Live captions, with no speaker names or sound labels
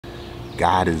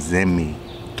God is in me,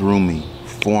 through me,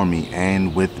 for me,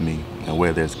 and with me. And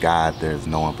where there's God, there's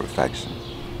no imperfection.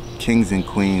 Kings and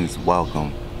queens,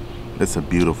 welcome. It's a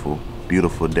beautiful,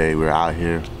 beautiful day. We're out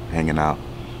here hanging out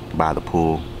by the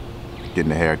pool,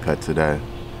 getting a haircut today.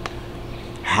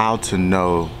 How to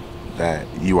know that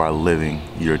you are living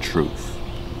your truth.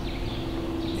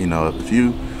 You know, if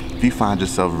you find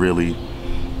yourself really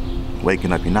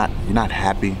waking up, you're not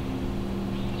happy.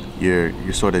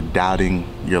 You're sort of doubting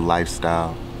your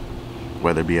lifestyle,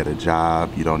 whether it be at a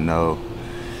job, you don't know,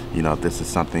 if this is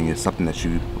something that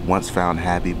you once found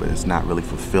happy, but it's not really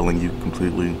fulfilling you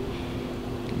completely.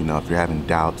 If you're having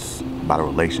doubts about a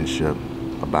relationship,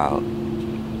 about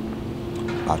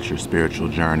your spiritual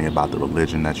journey, about the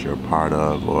religion that you're a part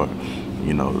of, or,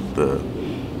 the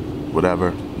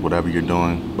whatever you're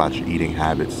doing, about your eating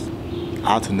habits,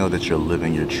 how to know that you're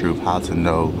living your truth, how to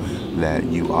know that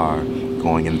you are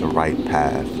going in the right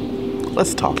path.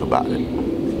 Let's talk about it.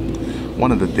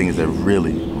 One of the things that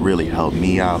really, really helped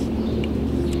me out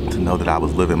to know that I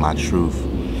was living my truth,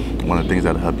 one of the things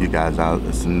that'll help you guys out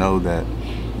is to know that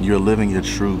you're living your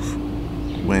truth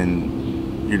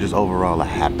when you're just overall a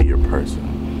happier person.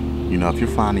 If you're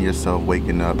finding yourself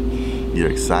waking up, you're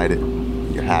excited,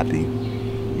 you're happy,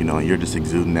 and you're just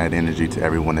exuding that energy to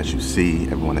everyone that you see,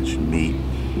 everyone that you meet,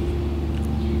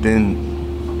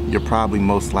 then you're probably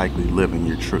most likely living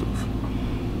your truth.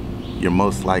 You're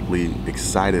most likely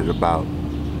excited about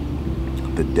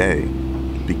the day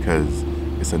because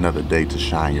it's another day to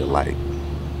shine your light.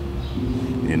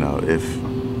 If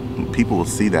people will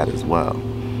see that as well.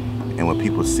 And when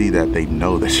people see that, they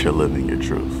know that you're living your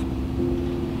truth.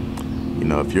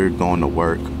 If you're going to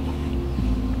work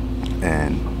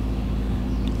and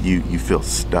you feel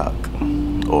stuck,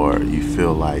 or you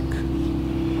feel like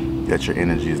that your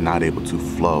energy is not able to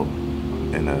flow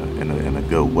in a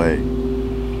good way,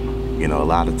 a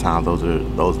lot of times those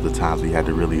are the times we had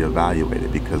to really evaluate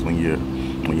it, because when you're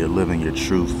living your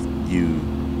truth,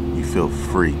 you feel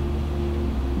free.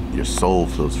 Your soul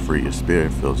feels free, your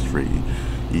spirit feels free.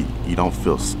 You don't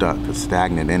feel stuck, because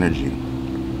stagnant energy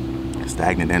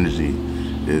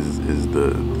is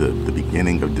the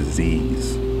beginning of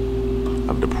disease,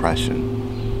 of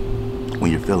depression.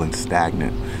 When you're feeling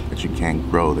stagnant, that you can't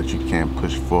grow, that you can't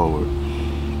push forward,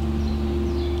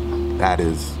 that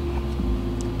is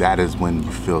when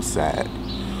you feel sad.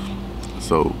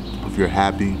 So if you're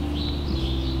happy,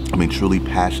 truly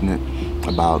passionate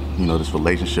about, this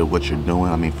relationship, what you're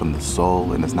doing, from the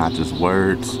soul, and it's not just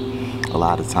words, a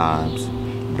lot of times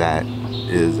that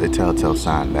is a telltale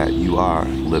sign that you are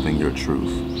living your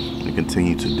truth, and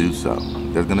continue to do so.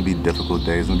 There's going to be difficult days,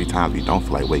 there's going to be times you don't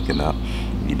feel like waking up,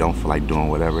 you don't feel like doing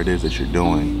whatever it is that you're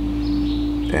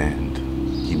doing, and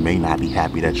you may not be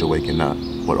happy that you're waking up,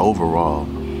 but overall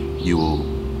you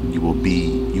will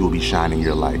be shining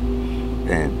your light,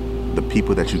 and the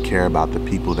people that you care about, the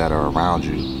people that are around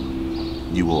you,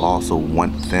 you will also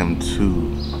want them to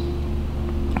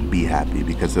be happy,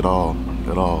 because it all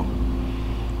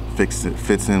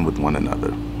fits in with one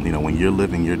another. When you're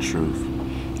living your truth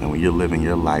and when you're living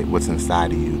your light, what's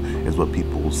inside of you is what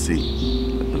people will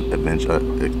see.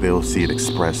 Eventually, they'll see it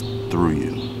expressed through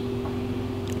you,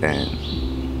 and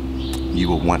you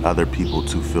will want other people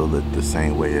to feel it the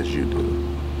same way as you do.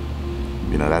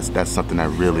 That's something that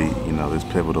really, is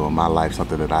pivotal in my life.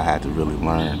 Something that I had to really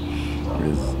learn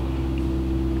is,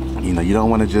 you don't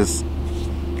want to just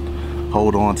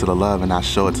hold on to the love and not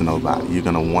show it to nobody. You're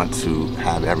gonna want to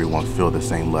have everyone feel the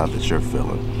same love that you're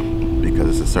feeling, because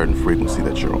it's a certain frequency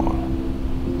that you're on.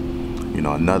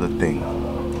 Another thing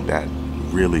that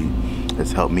really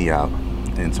has helped me out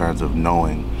in terms of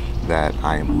knowing that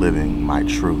I am living my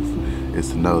truth is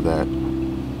to know that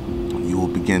you will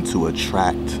begin to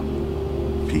attract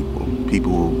people.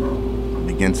 People will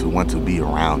begin to want to be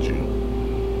around you.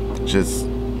 It's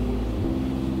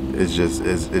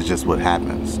just what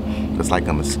happens. It's like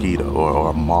a mosquito or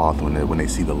a moth when they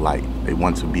see the light. They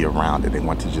want to be around it. They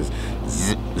want to just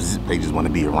zip, zip. They just want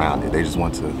to be around it. They just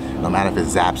want to, no matter if it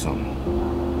zaps them,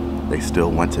 they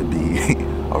still want to be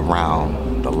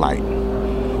around the light.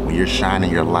 When you're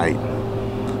shining your light,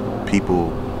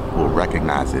 people will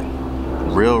recognize it.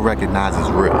 Real recognizes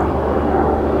real.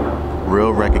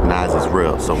 Real recognizes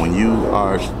real. So when you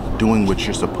are doing what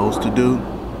you're supposed to do,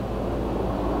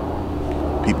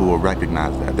 people will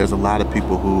recognize that. There's a lot of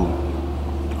people who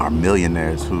are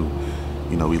millionaires who,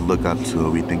 we look up to,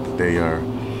 we think that they are,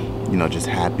 just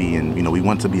happy, and, we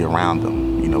want to be around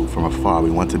them, from afar.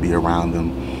 We want to be around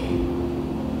them.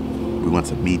 We want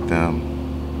to meet them,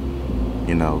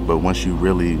 but once you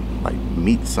really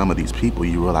meet some of these people,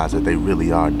 you realize that they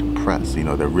really are depressed.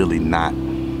 They're really not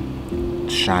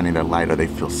shining their light, or they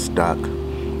feel stuck,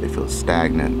 they feel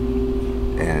stagnant.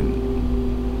 And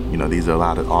these are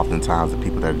oftentimes the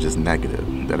people that are just negative,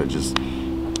 that are just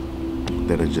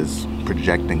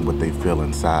projecting what they feel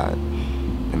inside.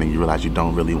 And then you realize you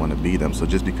don't really want to be them. So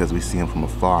just because we see them from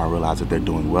afar and realize that they're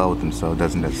doing well with themselves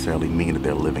doesn't necessarily mean that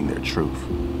they're living their truth.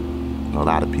 A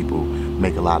lot of people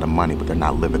make a lot of money, but they're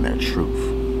not living their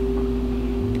truth.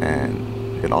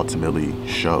 And it ultimately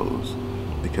shows,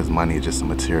 because money is just a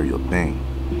material thing.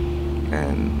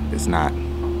 And it's not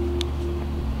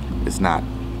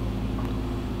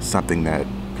something that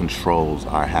controls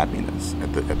our happiness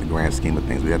at the grand scheme of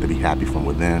things. We have to be happy from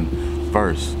within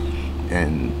first.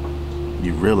 And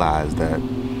you realize that,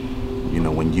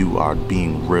 when you are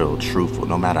being real, truthful,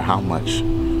 no matter how much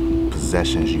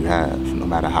possessions you have, no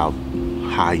matter how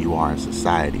high you are in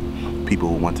society, people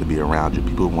will want to be around you,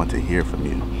 people will want to hear from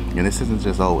you. And this isn't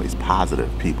just always positive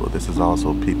people. This is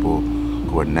also people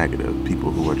who are negative,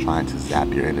 people who are trying to zap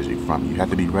your energy from you. You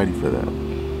have to be ready for that.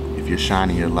 If you're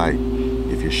shining your light,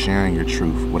 if you're sharing your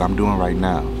truth, what I'm doing right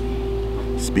now,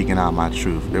 speaking out my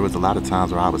truth, there was a lot of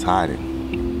times where I was hiding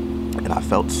and I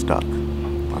felt stuck.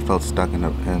 I felt stuck in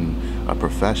a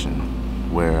profession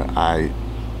where I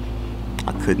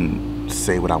couldn't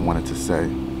say what I wanted to say.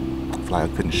 I feel like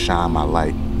I couldn't shine my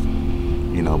light,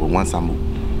 but once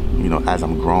as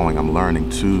I'm growing, I'm learning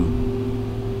to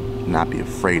not be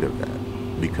afraid of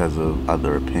that because of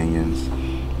other opinions,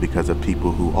 because of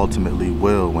people who ultimately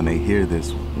will, when they hear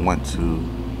this, want to,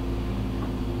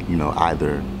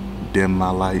 either dim my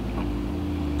light,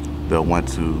 they'll want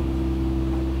to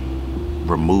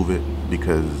remove it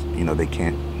because, they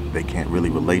can't really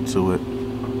relate to it.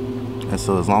 And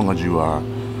so as long as you are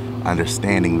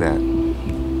understanding that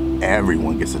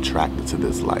everyone gets attracted to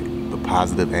this light, the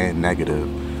positive and negative,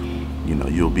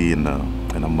 you'll be in a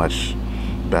much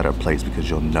better place, because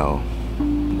you'll know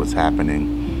what's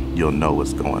happening, you'll know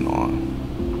what's going on.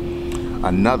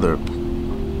 Another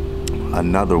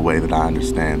way that I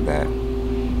understand that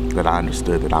I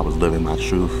understood that I was living my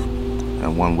truth,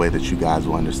 and one way that you guys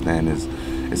will understand is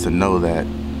to know that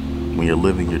when you're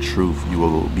living your truth, you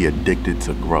will be addicted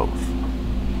to growth.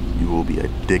 You will be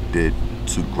addicted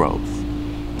to growth.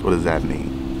 What does that mean?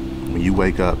 When you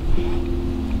wake up,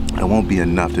 it won't be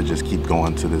enough to just keep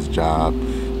going to this job,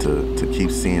 to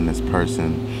keep seeing this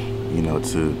person,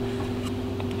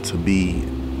 to be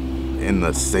in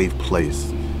a safe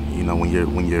place. When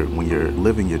you're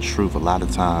living your truth, a lot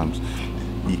of times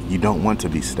you don't want to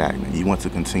be stagnant. You want to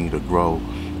continue to grow.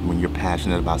 When you're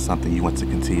passionate about something, you want to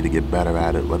continue to get better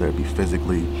at it, whether it be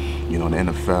physically, in the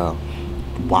NFL,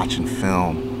 watching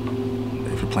film.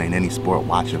 If you're playing any sport,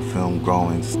 watching film,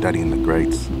 growing, studying the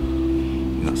greats,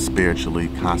 spiritually,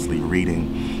 constantly reading,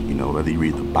 whether you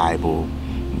read the Bible,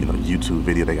 YouTube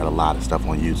video. They got a lot of stuff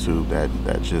on YouTube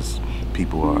that just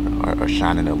people are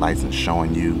shining their lights and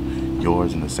showing you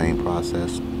yours in the same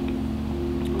process.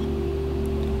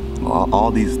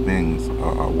 All these things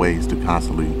are ways to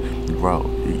constantly grow.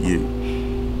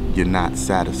 You're not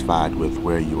satisfied with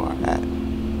where you are at.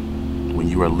 When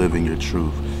you are living your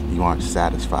truth, you aren't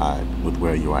satisfied with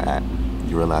where you are at.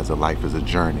 You realize that life is a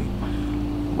journey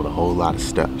with a whole lot of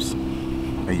steps,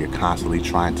 and you're constantly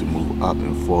trying to move up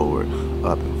and forward,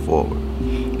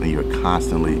 and you're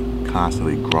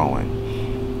constantly growing.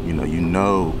 You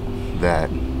know that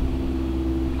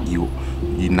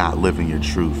you're not living your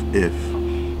truth if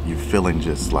you're feeling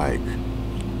just like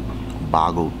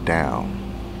boggled down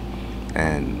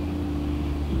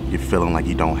and you're feeling like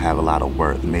you don't have a lot of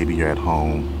worth. Maybe you're at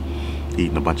home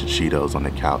eating a bunch of Cheetos on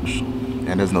the couch,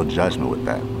 and there's no judgment with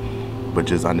that, but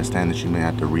just understand that you may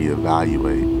have to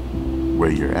reevaluate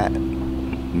where you're at.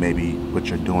 Maybe what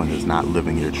you're doing is not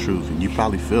living your truth, and you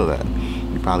probably feel that.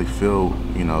 You probably feel,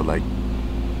 like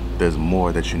there's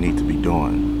more that you need to be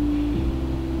doing.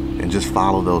 And just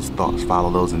follow those thoughts, follow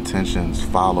those intentions,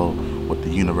 follow what the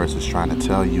universe is trying to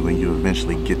tell you, and you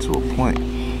eventually get to a point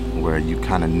where you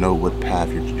kind of know what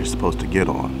path you're supposed to get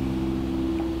on.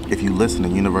 If you listen, the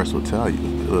universe will tell you.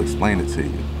 It'll explain it to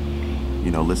you.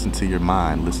 Listen to your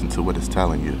mind, listen to what it's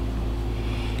telling you.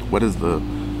 What is the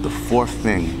fourth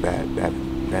thing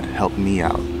that helped me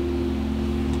out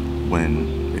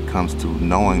when it comes to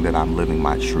knowing that I'm living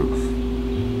my truth?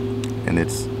 And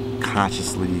it's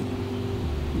consciously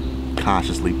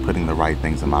putting the right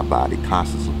things in my body,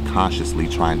 consciously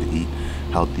trying to eat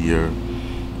healthier,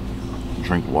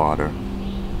 drink water.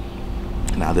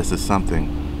 Now, this is something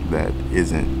that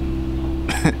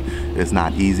it's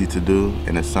not easy to do,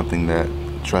 and it's something that,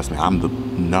 trust me, I'm the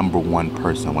 #1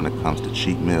 person when it comes to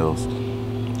cheat meals,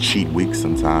 cheat weeks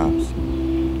sometimes,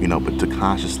 but to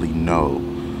consciously know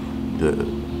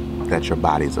that your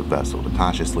body is a vessel, to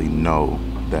consciously know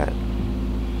that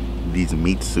these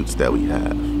meat suits that we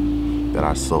have, that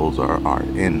our souls are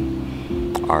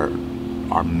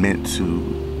meant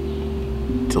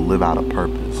to live out a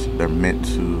purpose. They're meant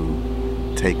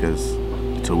to take us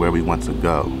to where we want to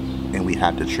go. And we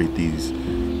have to treat these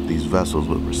vessels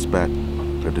with respect.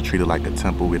 We have to treat it like a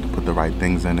temple. We have to put the right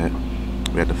things in it.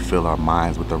 We have to fill our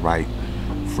minds with the right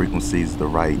frequencies, the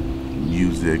right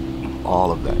music,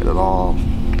 all of that. It all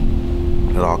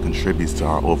contributes to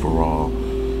our overall,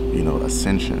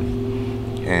 ascension.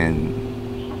 And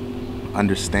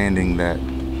understanding that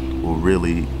will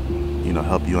really,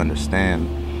 help you understand,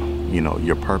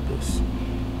 your purpose.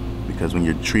 Because when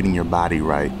you're treating your body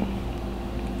right,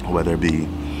 whether it be,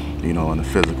 in a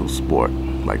physical sport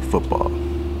like football,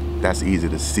 that's easy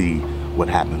to see what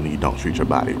happens when you don't treat your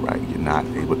body right. You're not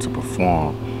able to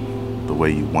perform the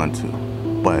way you want to.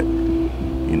 But,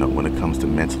 when it comes to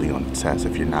mentally on the test,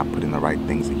 if you're not putting the right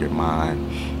things in your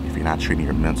mind, if you're not treating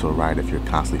your mental right, if you're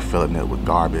constantly filling it with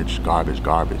garbage,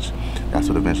 that's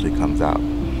what eventually comes out.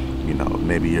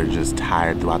 Maybe you're just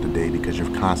tired throughout the day because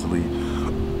you're constantly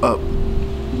up,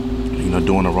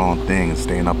 doing the wrong thing and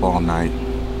staying up all night,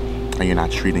 and you're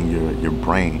not treating your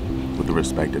brain with the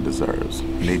respect it deserves.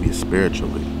 Maybe it's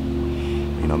spiritually.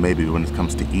 Maybe when it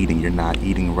comes to eating, you're not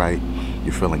eating right,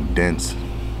 you're feeling dense,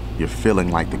 you're feeling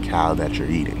like the cow that you're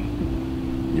eating.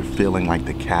 You're feeling like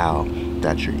the cow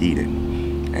that you're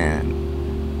eating. And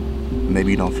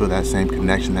maybe you don't feel that same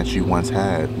connection that you once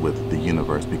had with the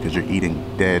universe because you're eating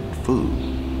dead food.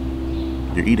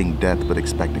 You're eating death but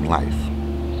expecting life.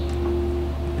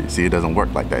 You see, it doesn't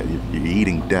work like that. You're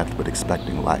eating death but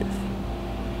expecting life.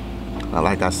 Now,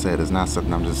 like I said, it's not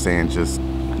something I'm just saying just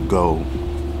go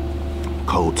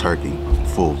cold turkey,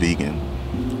 full vegan,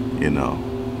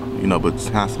 but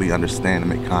constantly understand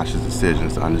and make conscious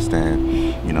decisions to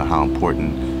understand, how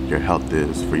important your health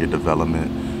is for your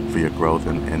development, for your growth,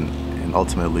 and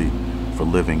ultimately for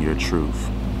living your truth.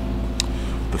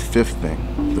 The fifth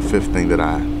thing that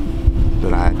I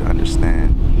had to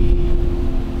understand,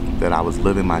 that I was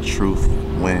living my truth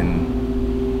when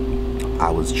I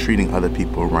was treating other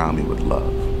people around me with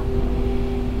love.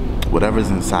 Whatever's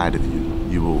inside of you,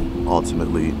 you will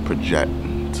ultimately project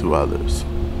to others.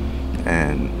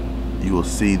 And you will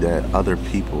see that other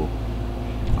people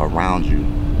around you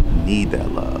need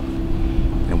that love.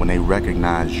 And when they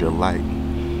recognize your light,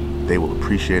 they will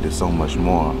appreciate it so much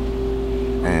more.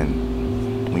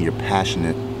 And when you're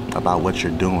passionate about what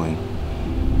you're doing,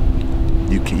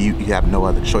 you have no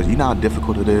other choice. You know how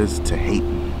difficult it is to hate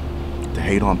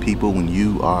on people when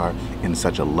you are in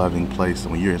such a loving place,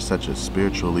 and when you're in such a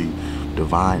spiritually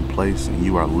divine place, and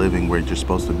you are living where you're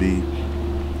supposed to be.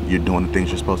 You're doing the things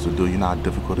you're supposed to do. You know how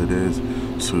difficult it is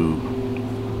to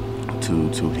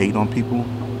hate on people.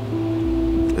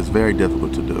 It's very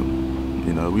difficult to do.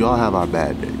 We all have our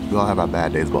bad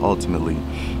days. But ultimately,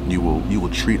 you will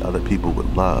treat other people with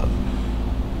love.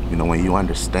 When you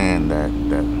understand that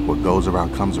what goes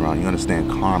around comes around. You understand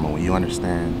karma. When you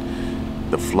understand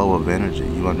the flow of energy,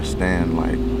 you understand,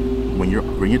 like, when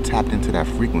you're tapped into that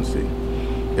frequency,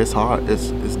 it's hard.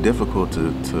 It's difficult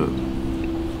to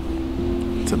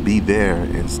be there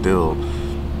and still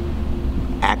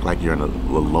act like you're in a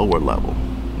lower level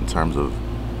in terms of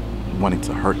wanting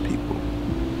to hurt people.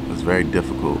 It's very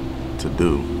difficult to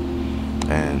do,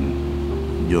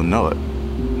 and you'll know it.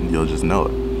 You'll just know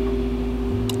it.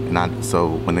 And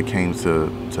so when it came to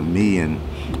me, and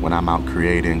when I'm out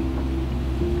creating,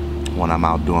 when I'm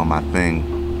out doing my thing,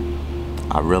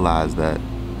 I realized that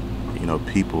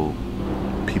people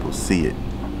see it.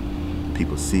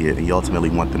 People see it, and you ultimately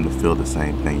want them to feel the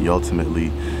same thing. You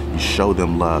show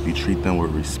them love, you treat them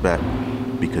with respect,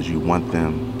 because you want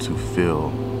them to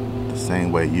feel the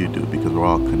same way you do, because we're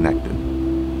all connected.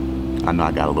 I know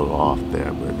I got a little off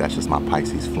there, but that's just my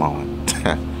Pisces flowing.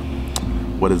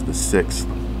 What is the sixth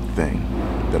thing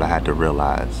that I had to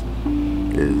realize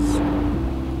is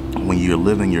when you're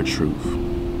living your truth,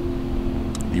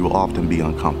 you will often be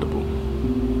uncomfortable.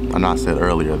 I know I said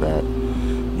earlier that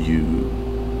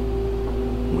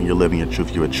when you're living your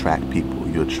truth, you attract people.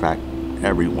 You attract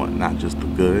everyone, not just the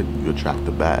good, you attract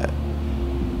the bad.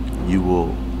 You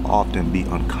will often be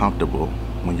uncomfortable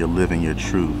when you're living your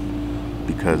truth,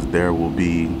 because there will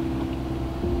be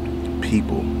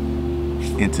people,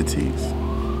 entities,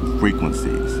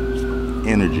 frequencies,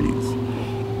 energies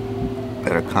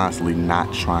that are constantly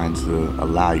not trying to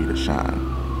allow you to shine.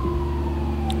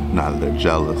 Now they're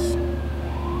jealous,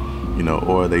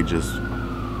 or they just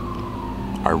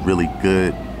are really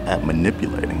good at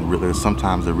manipulating.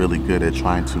 Sometimes they're really good at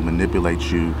trying to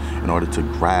manipulate you in order to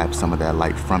grab some of that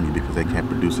light from you, because they can't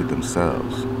produce it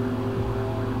themselves.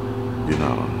 You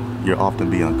know, you'll often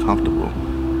be uncomfortable.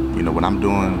 You know, when I'm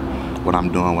doing, when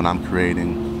I'm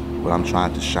creating, when I'm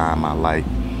trying to shine my light,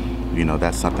 you know,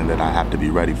 that's something that I have to be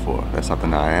ready for. That's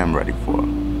something that I am ready for.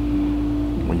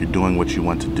 When you're doing what you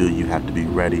want to do, you have to be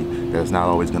ready that it's not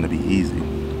always going to be easy.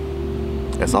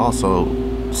 It's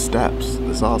also steps.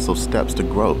 It's also steps to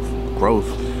growth.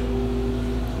 Growth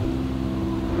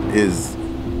is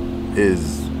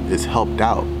helped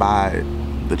out by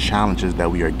the challenges that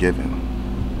we are given.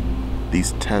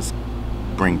 These tests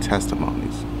bring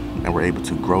testimonies, and we're able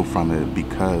to grow from it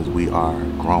because we are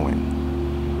growing.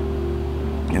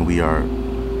 And we are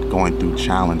going through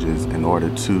challenges in order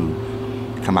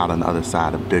to come out on the other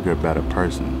side a bigger, better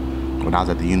person. When I was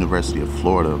at the University of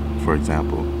Florida, for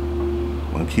example,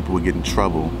 when people would get in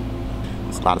trouble,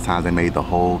 a lot of times they made the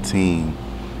whole team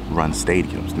run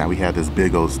stadiums. Now we had this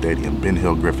big old stadium, Ben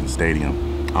Hill Griffin Stadium.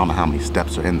 I don't know how many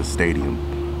steps are in the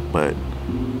stadium, but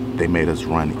they made us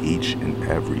run each and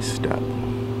every step.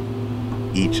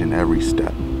 Each and every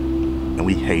step. And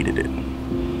we hated it.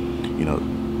 You know,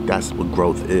 that's what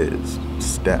growth is,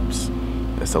 steps.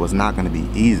 And so it's not gonna be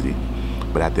easy,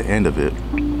 but at the end of it,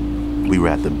 we were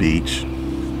at the beach.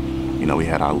 You know, we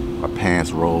had our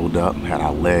pants rolled up, had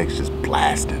our legs just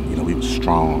blasting. You know, we were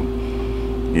strong,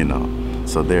 you know.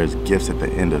 So there's gifts at the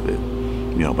end of it,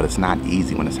 you know, but it's not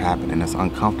easy when it's happening. It's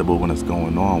uncomfortable when it's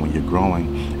going on. When you're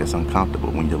growing, it's uncomfortable.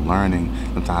 When you're learning,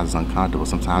 sometimes it's uncomfortable.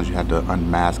 Sometimes you have to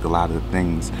unmask a lot of the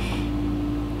things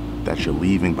that you're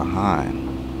leaving behind.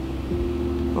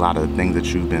 A lot of the things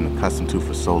that you've been accustomed to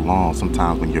for so long.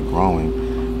 Sometimes when you're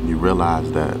growing, you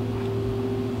realize that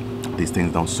these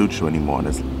things don't suit you anymore, and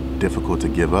it's difficult to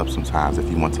give up sometimes if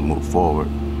you want to move forward.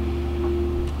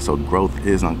 So growth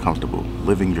is uncomfortable.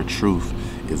 Living your truth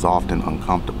is often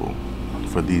uncomfortable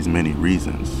for these many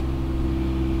reasons.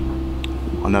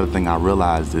 Another thing I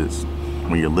realized is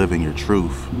when you're living your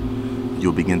truth,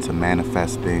 you'll begin to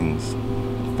manifest things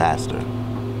faster.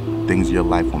 Things in your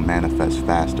life will manifest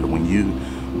faster. When you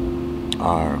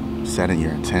are setting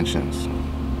your intentions,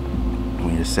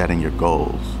 when you're setting your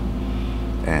goals,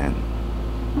 and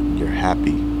you're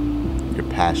happy, you're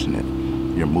passionate,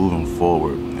 you're moving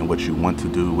forward and what you want to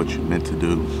do, what you're meant to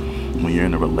do. When you're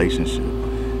in a relationship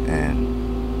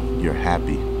and you're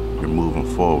happy, you're moving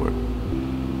forward,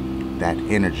 that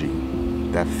energy,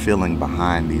 that feeling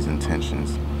behind these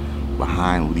intentions,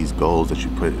 behind these goals that you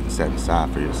put and set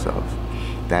aside for yourself,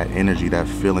 that energy, that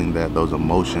feeling, that those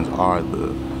emotions are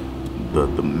the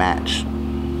match.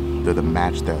 They're the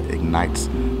match that ignites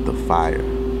the fire,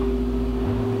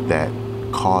 that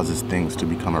causes things to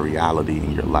become a reality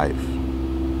in your life.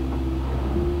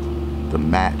 The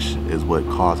match is what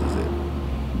causes it.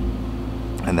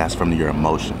 And that's from your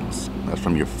emotions. That's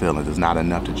from your feelings. It's not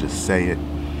enough to just say it.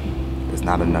 It's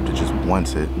not enough to just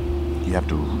want it. You have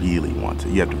to really want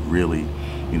it. You have to really,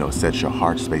 you know, set your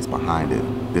heart space behind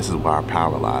it. This is where our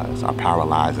power lies. Our power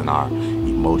lies in our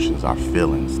emotions, our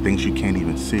feelings, things you can't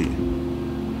even see.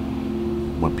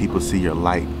 When people see your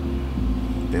light,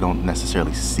 they don't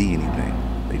necessarily see anything.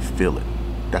 They feel it.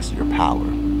 That's your power.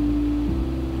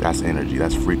 That's energy,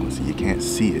 that's frequency. You can't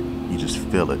see it, you just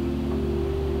feel it.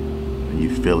 And you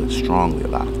feel it strongly a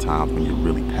lot of times when you're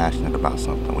really passionate about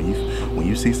something. When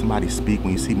you see somebody speak,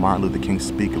 when you see Martin Luther King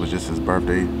speak, it was just his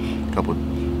birthday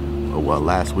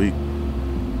last week,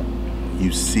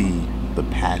 you see the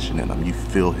passion in him, you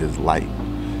feel his light,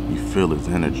 you feel his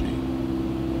energy.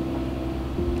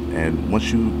 And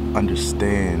once you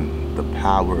understand the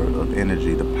power of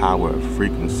energy, the power of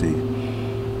frequency,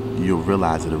 you'll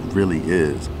realize that it really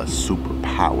is a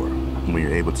superpower when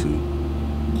you're able to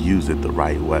use it the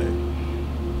right way.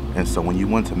 And so when you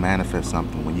want to manifest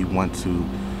something, when you want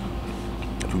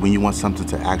something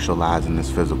to actualize in this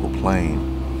physical plane,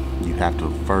 you have to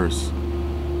first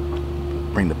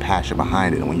bring the passion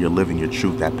behind it. And when you're living your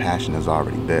truth, that passion is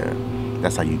already there.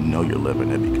 That's how you know you're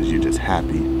living it, because you're just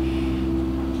happy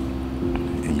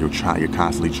and you're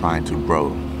constantly trying to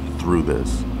grow through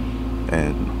this.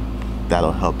 And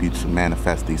that'll help you to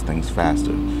manifest these things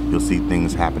faster. You'll see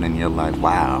things happen in your life.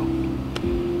 Wow,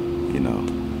 you know,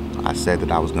 I said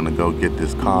that I was gonna go get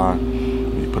this car.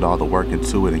 You put all the work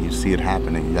into it and you see it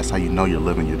happening. That's how you know you're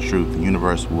living your truth. The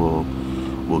universe will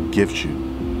gift you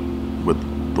with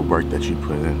the work that you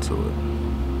put into it.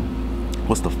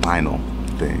 What's the final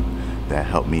thing that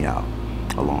helped me out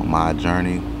along my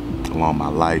journey, along my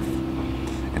life,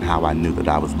 and how I knew that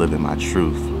I was living my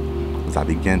truth? I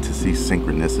began to see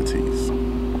synchronicities.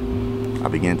 I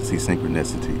began to see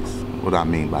synchronicities. What do I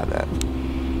mean by that?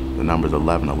 The number's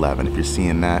 1111. If you're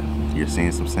seeing that, you're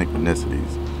seeing some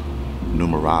synchronicities.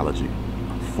 Numerology,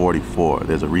 44.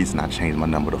 There's a reason I changed my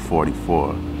number to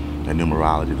 44. In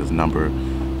numerology, this number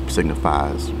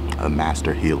signifies a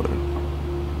master healer.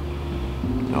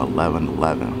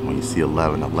 1111. When you see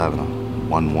 1111,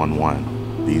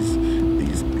 111,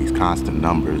 these constant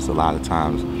numbers, a lot of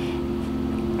times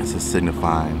it's just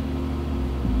signifying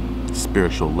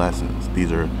spiritual lessons.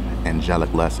 These are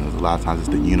angelic lessons. A lot of times it's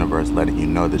the universe letting you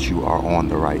know that you are on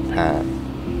the right path.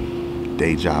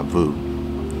 Deja vu.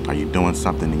 Are you doing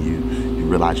something and you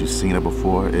realize you've seen it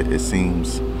before? It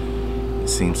seems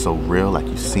so real, like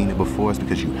you've seen it before. It's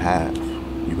because you have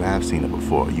seen it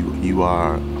before. You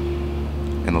are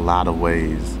in a lot of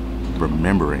ways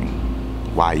remembering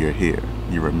why you're here.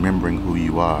 You're remembering who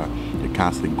you are. You're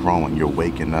constantly growing. You're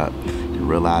waking up. You're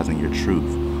realizing your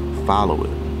truth. Follow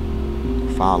it.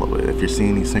 Follow it. If you're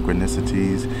seeing these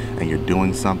synchronicities and you're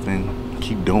doing something,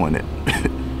 keep doing it.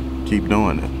 Keep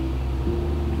doing it.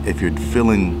 If you're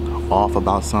feeling off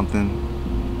about something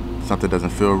doesn't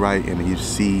feel right, and you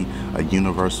see a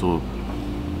universal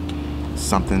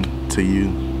something to you,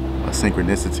 a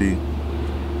synchronicity,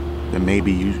 then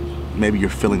maybe you're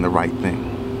feeling the right thing.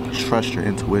 Trust your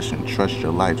intuition, trust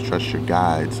your life, trust your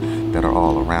guides that are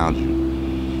all around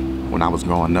you. When I was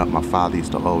growing up, my father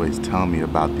used to always tell me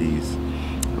about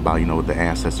the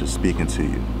ancestors speaking to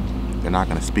you. They're not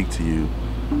going to speak to you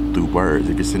through words.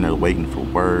 If you're sitting there waiting for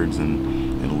words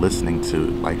and listening to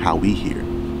like how we hear,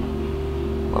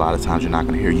 a lot of times you're not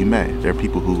going to hear. You may. There are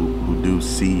people who do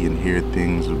see and hear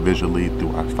things visually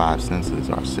through our 5 senses,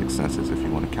 our 6 senses, if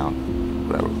you want to count.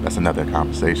 Whatever. That's another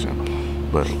conversation.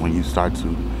 But when you start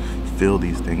to feel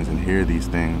these things and hear these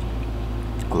things,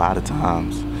 a lot of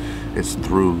times it's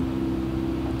through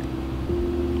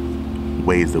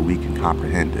ways that we can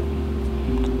comprehend it.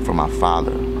 For my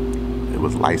father, it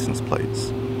was license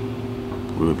plates.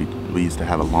 We used to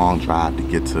have a long drive to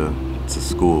get to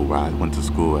school, where I went to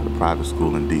school at a private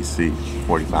school in DC,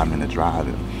 45-minute drive,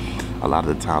 and a lot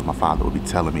of the times my father would be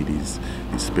telling me these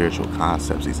spiritual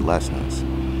concepts, these lessons,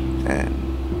 and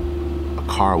a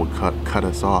car would cut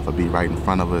us off or be right in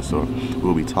front of us, or we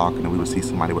would be talking and we would see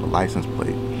somebody with a license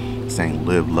plate saying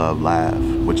live, love, laugh,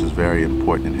 which is very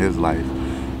important in his life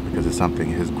because it's something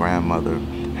his grandmother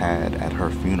had at her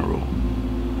funeral.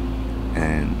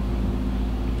 And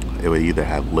it would either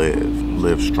have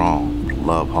live strong,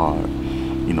 love hard,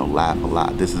 laugh a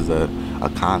lot. This is a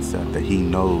concept that he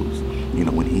knows,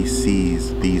 when he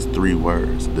sees these 3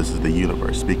 words, this is the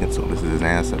universe speaking to him. This is his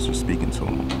ancestors speaking to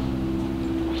him.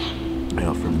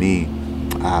 For me,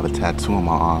 I have a tattoo on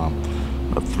my arm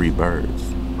of 3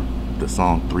 birds. The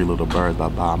song 3 Little Birds by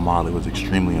Bob Marley was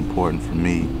extremely important for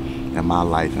me in my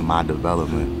life and my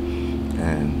development.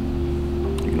 And,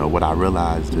 what I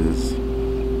realized is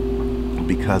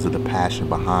because of the passion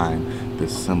behind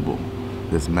this symbol,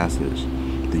 this message,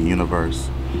 the universe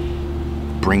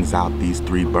brings out these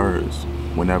 3 birds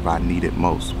whenever I need it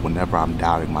most, whenever I'm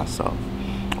doubting myself,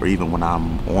 or even when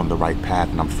I'm on the right path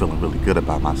and I'm feeling really good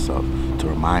about myself, to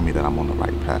remind me that I'm on the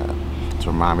right path, to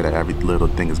remind me that every little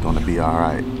thing is going to be all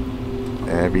right.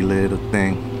 Every little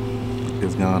thing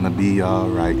is going to be all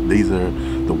right. These are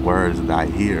the words that I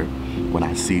hear when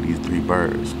I see these 3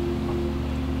 birds.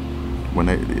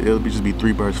 It'll just be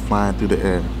 3 birds flying through the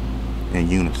air in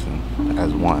unison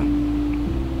as one.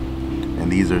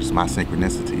 And these are my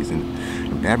synchronicities.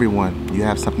 And everyone, you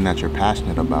have something that you're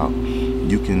passionate about.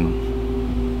 You can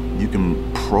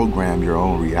program your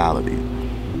own reality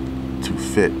to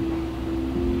fit,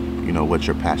 what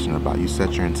you're passionate about. You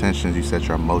set your intentions, you set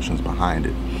your emotions behind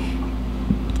it.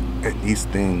 And these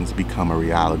things become a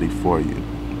reality for you.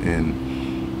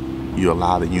 And you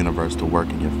allow the universe to work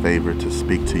in your favor, to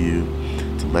speak to you,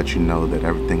 to let you know that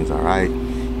everything is all right.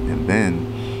 And then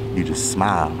you just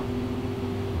smile.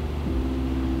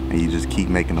 And you just keep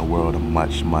making the world a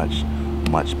much, much,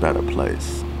 much better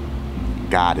place.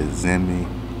 God is in me,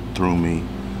 through me,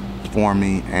 for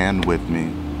me, and with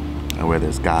me. And where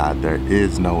there's God, there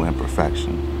is no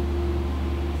imperfection.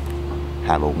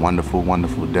 Have a wonderful,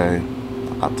 wonderful day.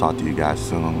 I'll talk to you guys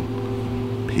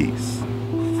soon. Peace.